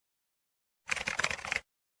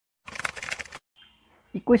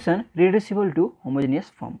Equation reducible to homogeneous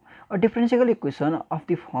form. A differential equation of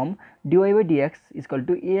the form dy by dx is equal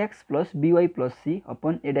to ax plus by plus c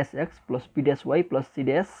upon a dash x plus b dash y plus c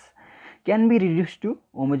dash can be reduced to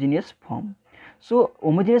homogeneous form. So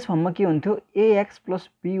homogeneous form में के हुन्थ्यो ax plus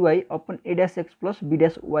by upon a dash x plus b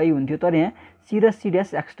dash y हुन्थ्यो तर यहाँ c र c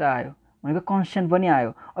dash extra आयो भनेको constant पनि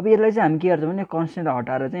आयो। अब यसलाई चाहिँ हामी के गर्छौं भने कन्स्टेन्ट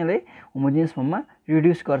हटाएर चाहिँ यसलाई होमोजेनियस फर्ममा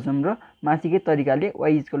रिड्युस गर्छौं र माथिकै तरिकाले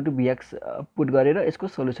y equal to bx put गरेर यसको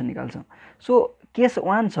सोलुसन निकाल्छौं। सो केस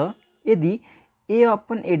 1 छ यदि a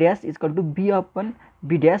upon a dash equal to b upon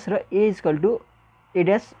b dash र a equal to a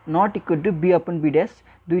dash not equal to b upon b dash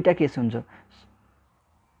दुईटा case हुन्छ।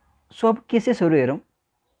 So अब केसेसहरु हेरौं।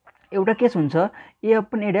 एउटा केस हुन्छ a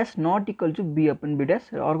upon a dash not equal to b upon b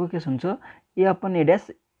dash र अर्को case हुन्छ a upon a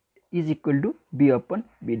dash is equal to b upon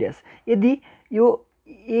b dash। यदि यो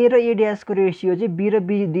a र a dash को रेशियो चाहिँ b र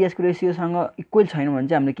b dash को रेशियो सँग इक्वल छैन भने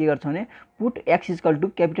चाहिँ हामीले के गर्छौं भने put x equal to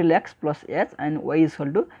capital X plus h and y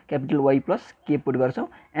equal to capital Y plus k put गर्छौं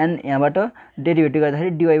एन्ड यहाँबाट डेरिभेटिभ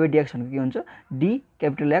गर्दाखेरि dy by dx भनेको के हुन्छ d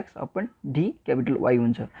capital X upon d capital Y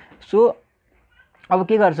हुन्छ। सो अब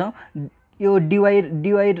के गर्छौं यो dy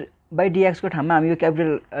by dx को ठाउँमा हामी यो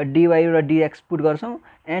क्यापिटल dy र dx पुट गर्छौं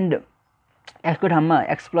एन्ड x को ठाउँमा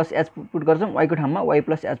x प्लस h पुट गर्छौं y को ठाउँमा y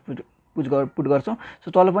प्लस h पुट गर्छौं।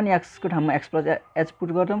 सो तल पनि x को ठाउँमा x प्लस h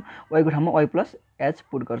पुट गर्छौं y को ठाउँमा y प्लस h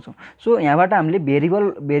पुट गर्छौं। सो यहाँबाट हामीले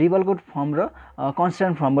भेरिएबलको फर्म र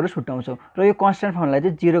कन्स्ट्यान्ट फर्मबाट छुट्याउँछौं र यो कन्स्ट्यान्ट फर्मलाई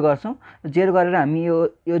चाहिँ 0 गर्छौं। 0 गरेर हामी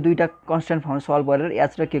यो दुईटा कन्स्ट्यान्ट फर्म सल्भ गरेर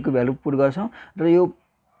h र k को भ्यालु पुट गर्छौं र यो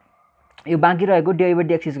बाँकी रहेको dy by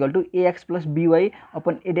dx equal to ax plus by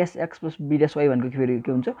upon a dash x plus b dash y भनेको फेरि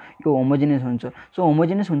के हुन्छ यो होमोजेनियस हुन्छ। सो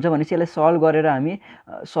होमोजेनियस हुन्छ भनेपछि यसलाई सल्भ गरेर हामी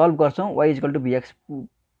सल्भ गर्छौं y equal to bx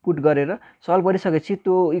put गरेर सल्भ गरिसकेपछि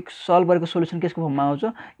त्यो सल्भ गरेको सोलुसन केसको फर्ममा आउँछ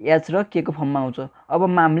h र k को फर्ममा आउँछ। अब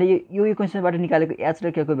हामीले यो इक्वेसनबाट निकालेको h र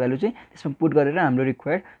k को भ्यालु चाहिँ त्यसमा पुट गरेर हाम्रो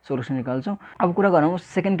रिक्वायर्ड सोलुसन निकाल्छौं। अब कुरा गरौँ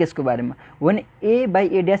सेकेन्ड केसको बारेमा। When a by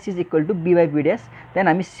a dash is equal to b by b dash then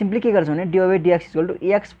हामी सिम्पली के गर्छौं भने dy by dx equal to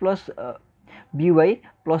ax plus by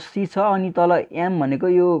plus c छ अनि तल m भनेको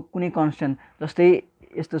यो कुनै कन्स्टेन्ट जस्तै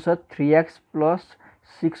यस्तो छ 3x plus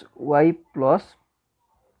 6y plus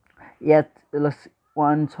h plus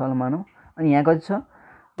 1 छ मानौ अनि यहाँ कति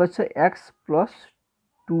छ x प्लस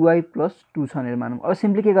 2y प्लस 2 छ भनेर मानौ। अब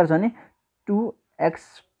सिम्पली के गर्छ भने 2x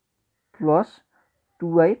plus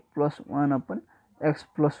 2y plus 1 upon x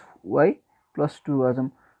plus y plus 2 गर्छौं।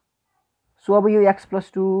 सो अब यो x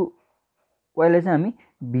प्लस 2y लाई चाहिँ हामी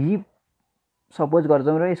v सपोज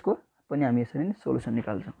गर्छौं र यसको पनि हामी यसरी नै सोलुसन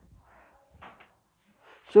निकाल्छौं।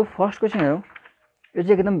 सो फर्स्ट क्वेशन हेरौं। यो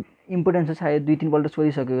चाहिँ एकदम इम्पोर्टेन्ट छ सायद 2-3 पल्ट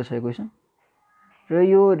सोधिसकेको छ यो क्वेशन र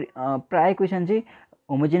यो प्राय क्वेशन चाहिँ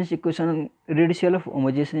होमोजेनियस इक्वेसन रेडिसियल अफ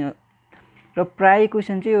होमोजेनियस र प्राय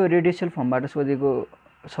क्वेशन चाहिँ यो रेडिसियल फर्मबाट सोधेको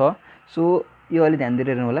छ। सो यो अलि ध्यान दिएर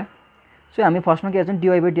हेर्नु होला। सो हामी फर्स्टमा के गर्छौं dy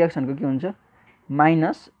by dx भनेको के हुन्छ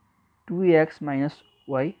minus 2x minus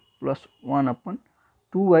y plus 1 upon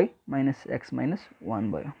 2y minus x minus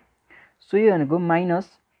 1 भयो। सो यो भनेको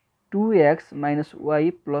minus 2x minus y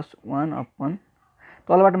plus 1 upon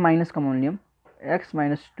तलबाट माइनस कमन लियौं x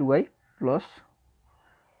माइनस 2y प्लस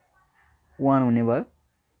 1 हुने भयो।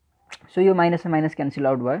 सो यो माइनस र माइनस क्यान्सल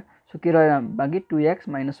आउट भयो। सो के रह्यो बाँकी 2x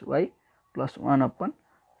minus y plus 1 upon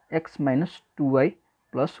x minus 2y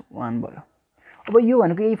plus 1 भयो। अब यो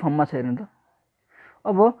भनेको यही फर्ममा छ हेर्नु त।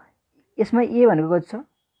 अब यसमा a भनेको कति छ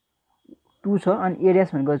 2 छ अनि a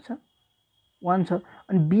ड्याश भनेको कति छ 1 छ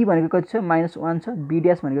अनि b भनेको कति छ माइनस 1 छ b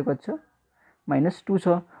ड्याश भनेको कति छ माइनस 2 छ।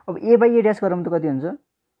 अब a by a ड्याश गरौँ त कति हुन्छ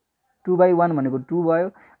 2 by 1 भनेको 2 भयो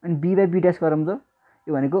अनि b by b ड्याश गरौँ त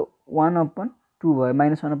यो भनेको 1 अपन 2 भयो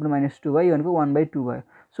माइनस 1 अपन माइनस 2 भयो यो भनेको 1 by 2 भयो।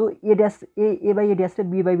 So a dash a by a dash र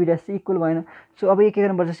b by b ड्याश चाहिँ इक्वल भएन। सो अब के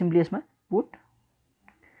गर्नुपर्छ सिम्पली यसमा put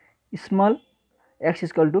small x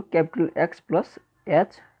equal to capital X plus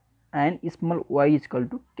h and small y equal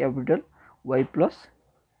to capital y plus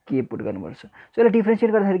k put गर्नुपर्छ। So यसलाई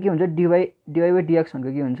differentiate गर्दाखेरि के हुन्छ dy by dx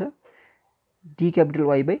भनेको के हुन्छ d capital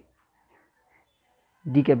y by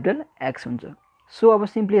d capital x हुन्छ। So अब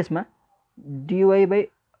सिम्पली यसमा dy by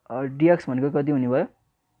dx भनेको कति हुने भयो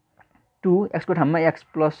 2 x को ठाउँमा x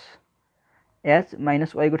plus h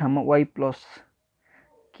minus y को ठाउँमा y plus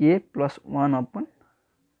k plus 1 upon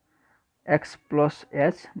x plus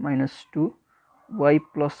h minus 2 y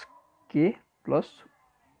plus k plus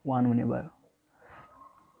 1 हुने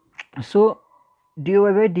भयो। So dy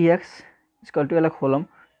by dx equal to यसलाई खोलौं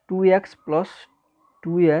 2x plus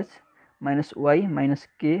 2h minus y minus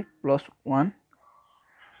k plus 1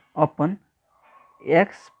 upon x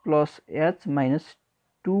plus h minus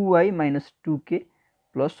 2y minus 2k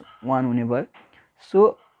plus 1 हुने भयो। So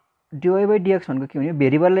dy by dx भनेको के हुने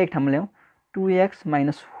भेरिएबललाई एक ठाउँमा ल्याउँ 2x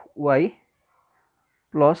minus y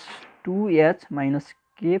plus 2h minus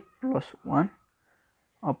k plus 1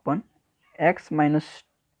 upon x minus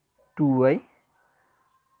 2y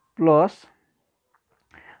plus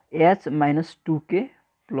h minus 2k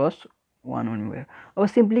plus 1 हुने भयो। अब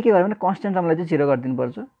सिम्पली के गर्यो भने कन्स्टेन्ट टर्मलाई चाहिँ 0 गरिदिनु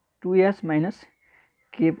पर्छ 2h minus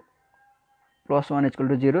k plus 1 equal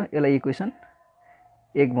to 0 यसलाई इक्वेसन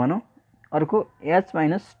 1 भनौँ। अर्को h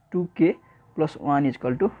minus 2k plus 1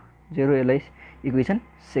 equal to 0 यसलाई इक्वेसन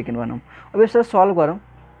 2 भनौँ। अब यसलाई सल्भ गरौँ।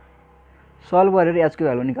 सल्भ गरेर h को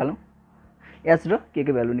भ्यालु निकालौँ h र k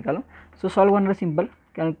को भ्यालु निकालौँ। सो सल्भ गर्न सिम्पल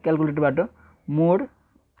क्यालकुलेटरबाट मोड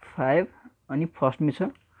 5 अनि फर्स्टमा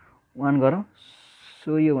छ 1 गरौँ।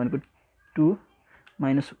 सो यो भनेको 2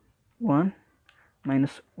 minus 1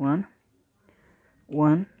 minus 1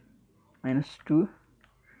 1 minus 2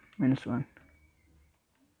 minus 1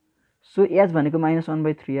 so h भनेको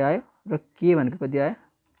 -1/3 आयो र k भनेको कति आयो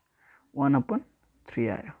 1/3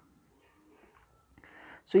 आयो।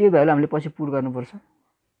 सो यो भ्यालु हामीले पछि पुट गर्नुपर्छ।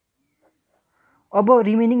 अब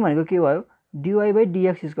रिमेनिङ भनेको के भयो dy by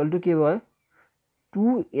dx equal to के भयो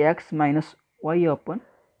 2x minus y upon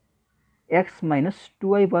x minus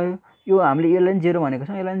 2y भयो। यो हामीले यसलाई 0 भनेको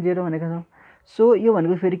छौँ यसलाई 0 भनेको छौँ। सो यो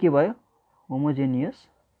भनेको फेरि के भयो होमोजेनियस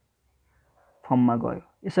फर्ममा गयो।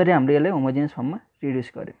 यसरी हामीले यसलाई होमोजेनियस फर्ममा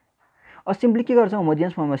रिड्युस गर्यौँ। अब सिम्पली के गर्छौँ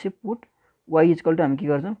होमोजेनियस फर्ममा चाहिँ पुट y इक्वल टु हामी के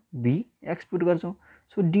गर्छौँ v x पुट गर्छौँ।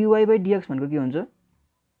 सो dy by dx भनेको के हुन्छ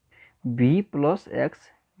v plus x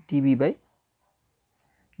dv by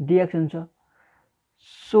dx हुन्छ।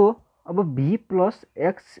 सो अब v plus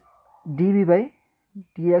x dv by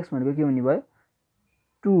dx भनेको के हुने भयो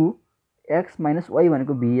 2x minus y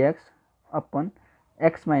भनेको vx upon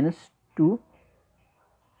x minus 2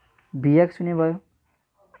 vx हुने भयो।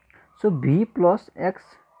 So v plus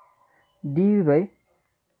x dv by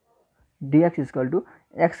dx equal to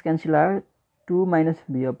x cancel आयो 2 minus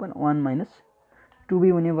v upon 1 minus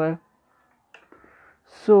 2v हुने भयो।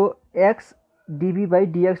 So x dv by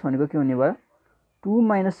dx भनेको के हुने भयो 2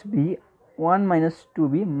 minus v 1 minus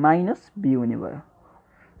 2v minus v हुने भयो।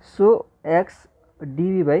 So x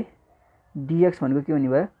dv by dx भनेको के हुने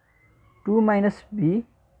भयो 2 minus v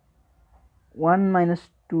 1 minus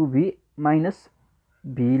 2v minus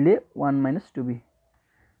v ले 1 minus 2v।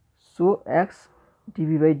 So x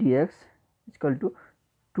dv by dx equal to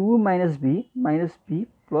 2 minus v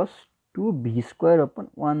plus 2v square upon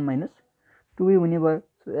 1 minus 2v हुने भयो।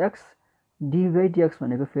 So x dv by dx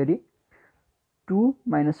भनेको फेरि 2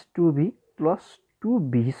 minus 2v plus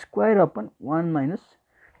 2v square upon 1 minus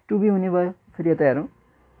 2v हुने भयो। फेरि यता हेरौँ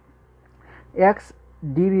x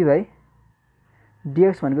dv by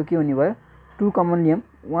dx भनेको के हुने भयो 2 कमन लियौँ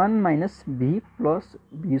 1 minus v plus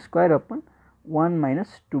v square upon 1 minus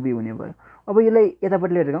 2v हुने भयो। अब यसलाई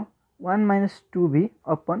यतापट्टि लिएर जाउँ 1 minus 2v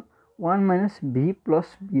upon 1 minus v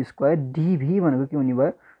plus v square dv भनेको के हुने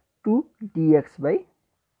भयो 2 dx by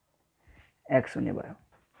x हुने भयो।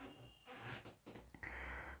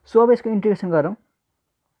 सो अब यसको इन्टिग्रेसन गरौँ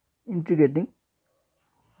इन्टिग्रेटिङ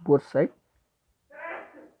बोथ साइड।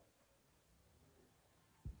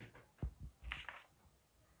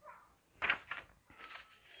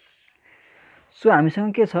 सो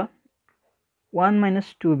हामीसँग के छ 1 minus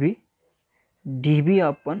 2v dv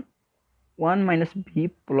upon 1 minus v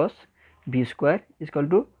plus v square equal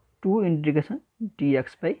to 2 integration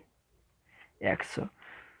dx by x छ।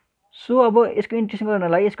 सो अब यसको इन्टिग्रेसन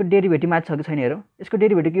गर्नलाई यसको डेरिभेटिभ माथि छ कि छैन हेरौँ। यसको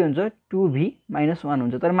डेरिभेटिभ के हुन्छ 2v minus 1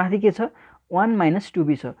 हुन्छ तर माथि के छ 1 minus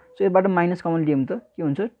 2v छ। सो यसबाट माइनस कमन लियौँ त के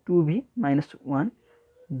हुन्छ 2v minus 1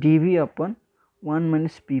 dv upon 1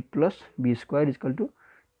 minus v plus v square equal to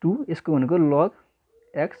 2 यसको भनेको log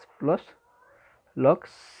x plus log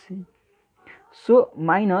c। So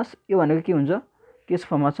minus यो भनेको के हुन्छ केस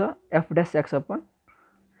फर्ममा छ f dash x upon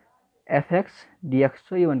fx dx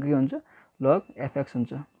छ। यो भनेको के हुन्छ log fx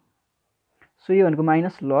हुन्छ। सो यो भनेको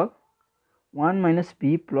minus log 1 minus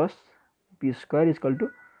v plus v square equal to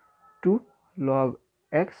 2 log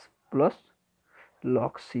x plus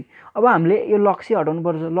log c। अब हामीले यो log c हटाउनु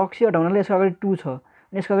पर्छ। log c हटाउनलाई यसको अगाडि 2 छ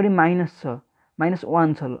अनि यसको अगाडि माइनस छ माइनस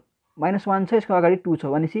 1 छ माइनस 1 छ यसको अगाडि 2 छ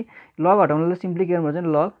भनेपछि log हटाउनलाई सिम्पली के गर्नुपर्छ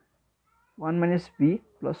log 1 minus v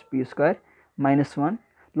plus v square minus 1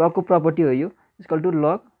 log को प्रपर्टी हो यो equal to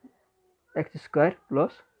log x square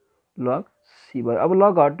plus log c भयो। अब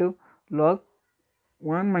log हट्यो log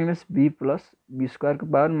 1 minus v plus v square को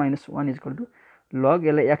power minus 1 equal to log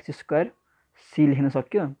यसलाई x स्क्वायर c लेख्न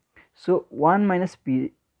सक्यो। So 1 minus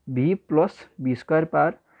v plus v square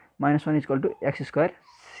power minus 1 equal to x square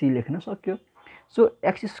c लेख्न सक्यो। So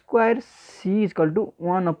x square c equal to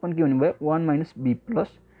 1 upon के हुने भयो 1 minus v plus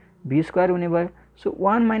v square हुने भयो। So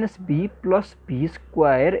 1 minus b plus v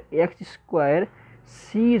square x square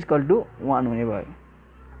c is equal two 1 हुने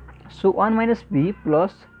भयो। So 1 minus b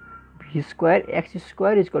plus v square x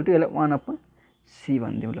square is equal two यसलाई 1 upon c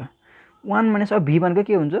भनिदिउँ ल। 1 minus अब v भनेको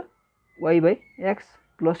के हुन्छ y बाई x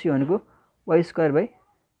प्लस यो भनेको y square by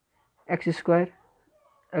x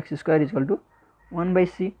square is equal two 1 by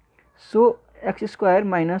c। So x square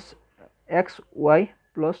minus xy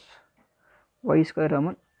plus y square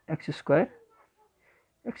upon x square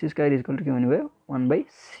is equal two के हुने भयो 1 बाई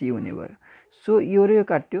c हुने भयो। सो यो र यो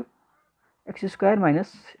काट्यो x square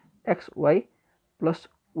minus xy plus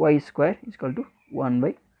y square is equal two 1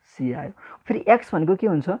 by c आयो। फेरि x भनेको के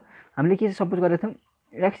हुन्छ हामीले के सपोज गरेको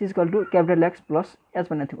थियौँ x is equal two capital x plus h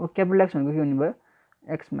भनेको थियौँ। क्यापिटल x भनेको के हुने भयो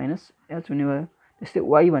x माइनस h हुने भयो। त्यस्तै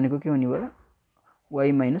y भनेको के हुने भयो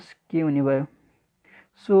y माइनस k हुने भयो।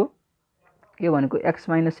 सो यो भनेको x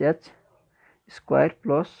minus h square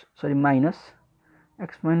plus sorry minus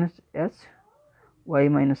x minus h y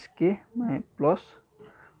minus k plus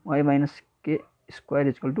y minus k square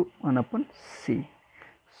is equal two 1 upon c।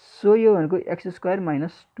 So यो भनेको x square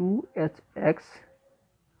minus 2hx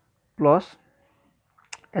plus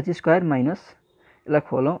h square minus यसलाई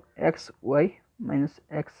खोलौँ xy minus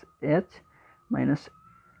xh minus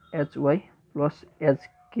hy plus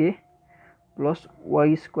hk plus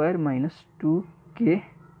y square minus 2k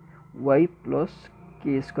y plus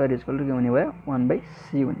k square is equal two के हुने भयो 1 by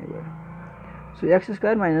c हुने भयो। So x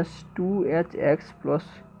square minus 2hx plus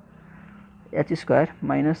h square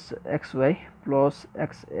minus xy plus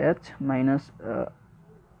xh minus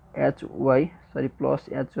hy sorry plus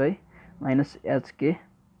hy minus hk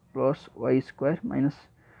plus y square minus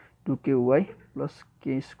 2ky plus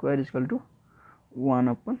k square is equal two 1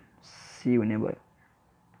 upon c हुने भयो।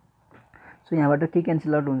 So यहाँबाट के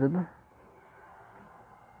cancel out हुन्छ त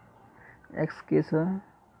x के छ।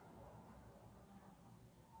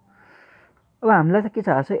 अब हामीलाई त के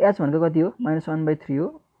थाहा छ h भनेको कति हो माइनस 1 बाई 3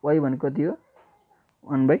 हो, y भनेको कति हो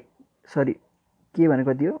 1 बाई सरी k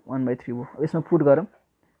भनेको कति हो 1 बाई 3 हो। यसमा पुट गरौँ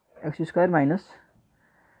x square minus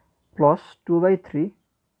plus 2 by 3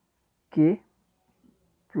 k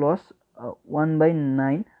plus 1 by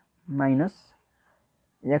 9 minus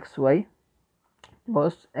xy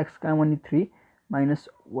plus x का money 3 minus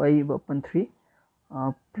y upon 3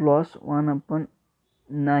 plus 1 upon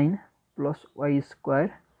 9 plus y square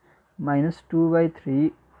minus 2 by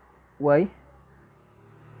 3 y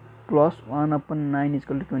plus 1 upon 9 is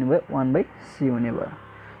equal two के हुने भयो 1 by c हुने भयो।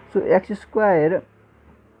 So x square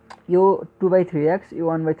यो 2 by 3x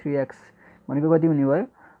यो 1 by 3x भनेको कति हुने भयो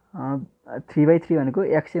 3 बाई 3 भनेको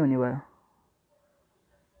x हुने भयो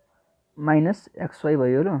माइनस xy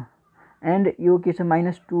भयो र एन्ड यो के छ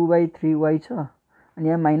माइनस 2 बाई 3y छ अनि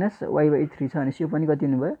यहाँ माइनस y बाई 3 छ भने यो पनि कति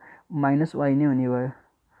हुने भयो माइनस y नै हुने भयो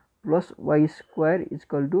plus y square is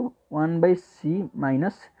equal two 1 by c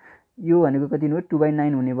minus यो भनेको कति हुने भयो 2 बाई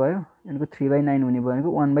 9 हुने भयो भनेको 3 बाई 9 हुने भयो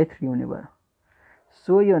भनेको 1 बाई 3 हुने भयो।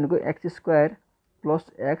 सो यो भनेको x square plus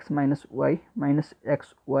x minus y minus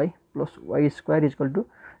xy plus y square is equal two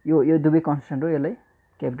यो दुवै कन्स्टेन्ट हो यसलाई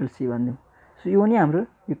क्यापिटल C भनिदिउँ। सो यो नै हाम्रो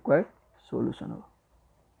रिक्वायर्ड सोलुसन हो।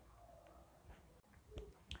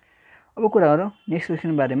 अब कुरा गरौँ नेक्स्ट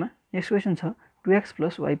क्वेसन बारेमा। नेक्स्ट क्वेसन छ 2x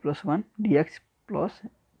plus y plus 1 dx plus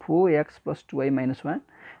 4x plus 2y minus 1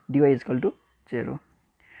 dy is equal two 0।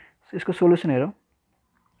 So यसको सोलुसन हेरौँ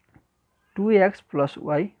 2x plus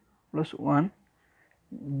y plus 1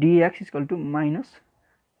 dx is equal two minus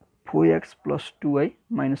 4x plus 2y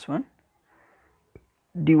minus 1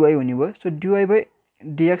 dy हुने भयो। So dy by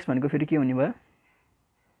dx भनेको फेरि के हुने भयो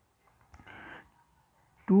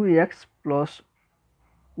 2x plus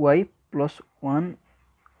y plus 1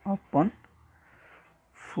 upon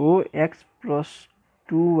 4x plus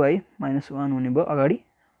 2y minus 1 हुने भयो अगाडि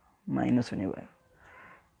माइनस हुने भयो।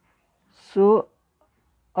 सो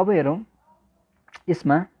अब हेरौँ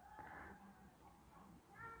यसमा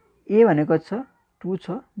a भनेको छ 2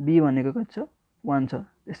 छ b भनेको कति छ 1 छ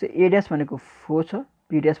त्यस्तै a ड्यास भनेको 4 छ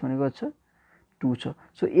b ड्यास भनेको छ 2 छ।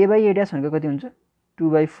 So a by a dash भनेको कति हुन्छ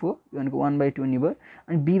 2 बाई 4 यो भनेको 1 बाई 2 हुने भयो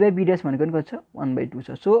अनि b बाई b ड्यास भनेको कति छ 1 बाई 2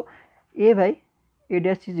 छ। So a by a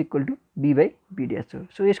dash is equal two b by b dash हो।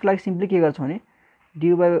 सो यसको लागि सिम्पली के गर्छौँ भने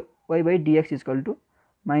dy y by dx is equal two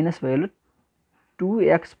minus भयो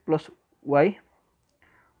 2x plus y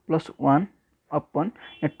plus 1 upon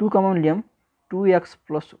यहाँ 2 कमाउन ल्याउँ 2x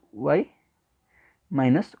प्लस y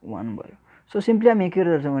माइनस 1 भयो। सो सिम्पली हामी के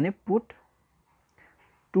गर्छौँ भने put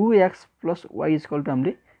 2x plus y is equal two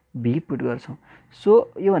हामीले b पुट गर्छौँ। सो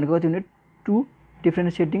यो भनेको कति हुने 2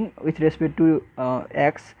 differentiating with respect two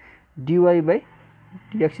x dy by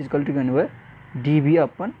dx is equal two के हुने भयो db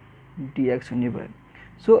अपन dx हुने भयो।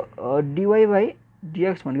 सो dy बाई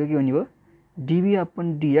dx भनेको के हुने भयो dv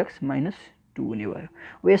अपन dx minus 2 हुने भयो।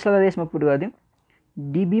 अब यसलाई यसमा put गर्दियौ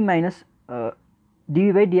dv minus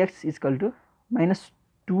dv by dx is equal to minus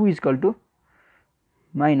 2 is equal to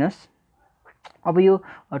minus अब यो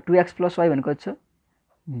 2x plus y भनेको छ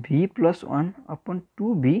v plus 1 upon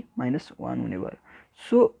 2v minus 1 हुने भयो।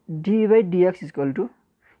 So dv by dx is equal to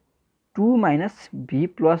 2 minus v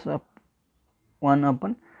plus 1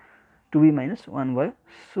 upon 2v minus 1 भयो।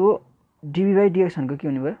 So dv by dx भनेको के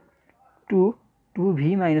हुने भयो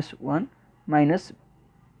 2v minus 1 minus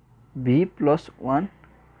v plus 1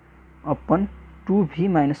 upon 2v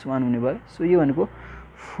minus 1 हुने भयो। सो यो भनेको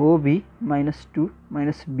 4v minus 2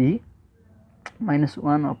 minus v minus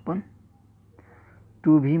 1 upon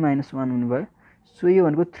 2v minus 1 हुने भयो। सो यो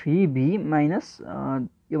भनेको 3v minus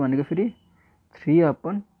यो भनेको फेरि 3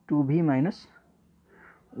 upon 2v minus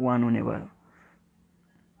 1 हुने भयो।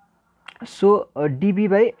 So dv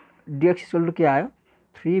by dx equal to के आयो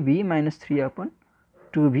 3v minus 3 upon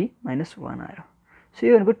 2v minus 1 आयो। सो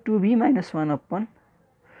यो भनेको 2v minus 1 upon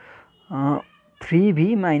 3v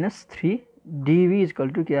minus 3 dv equal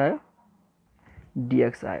to के आयो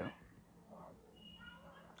dx आयो।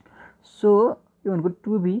 सो यो भनेको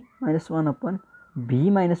 2v minus 1 upon v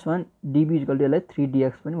minus 1 dv equal to यसलाई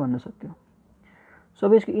 3dx पनि भन्न सक्यो। सो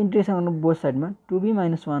अब यसको इन्टिग्रेसन गर्नु बोथ साइडमा 2v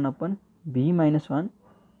minus 1 upon v minus 1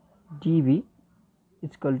 dv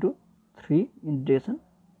equal to 3 integration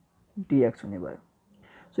dx हुने भयो।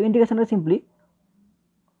 सो इन्टिग्रेसनलाई सिम्पली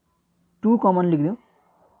 2 कमन लेखिदिउँ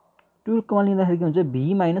 2 कमन लिँदाखेरि के हुन्छ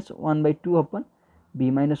v minus 1 by 2 upon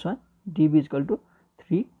v minus 1 dv equal to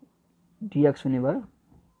 3 dx हुने भयो।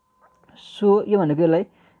 सो यो भनेको यसलाई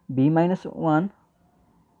v minus 1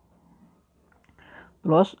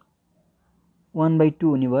 plus 1 by 2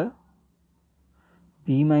 हुने भयो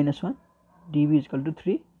v minus 1 dv equal to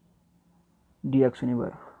 3 dx हुने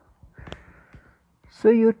भयो। सो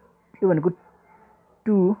यो भनेको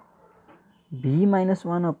 2 v minus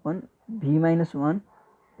 1 upon v minus 1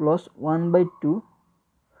 plus 1 by 2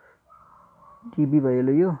 dv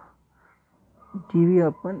भयो यो dv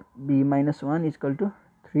upon v minus 1 equal to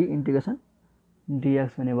 3 integration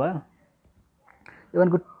dx हुने भयो। यो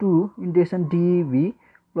भनेको 2 इंटीग्रेशन dv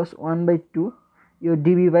प्लस 1 by 2 यो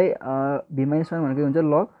dv by v minus 1 भनेको हुन्छ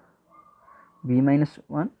log v minus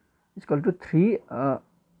 1 equal to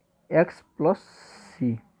 3x plus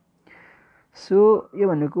c। So यो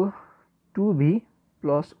भनेको 2v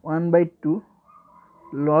plus 1 by 2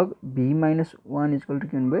 log v minus 1 equal to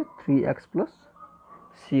के हुने भयो 3x plus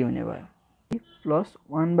c हुने भयो। Plus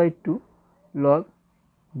 1 by 2 log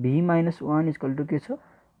v minus 1 equal to के छ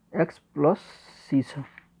x plus c छ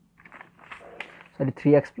सरी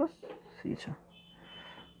 3x plus c छ।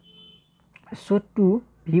 सो 2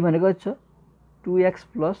 v भनेको छ 2x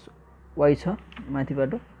plus y छ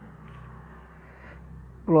माथिबाट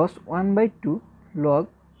प्लस 1 by 2 log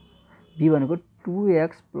v भनेको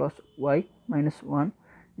 2x plus y minus 1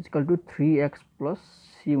 equal to 3x plus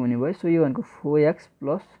c हुने भयो। सो यो भनेको 4x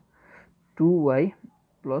plus 2y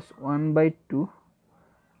plus 1 by 2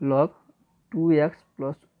 log 2x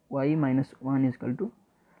plus y minus 1 equal to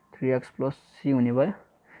 3x plus c हुने भयो।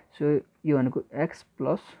 So यो भनेको x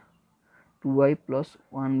plus 2y plus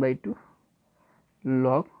 1 by 2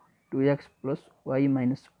 log 2x plus y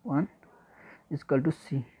minus 1 equal to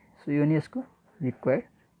c। So यो नि यसको required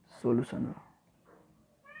solution हो।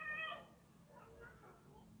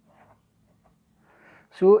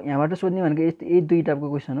 So यहाँबाट सोध्ने भनेको यही दुई टाइपको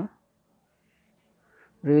क्वेसन हो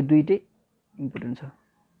र यो दुईटै इम्पोर्टेन्ट छ।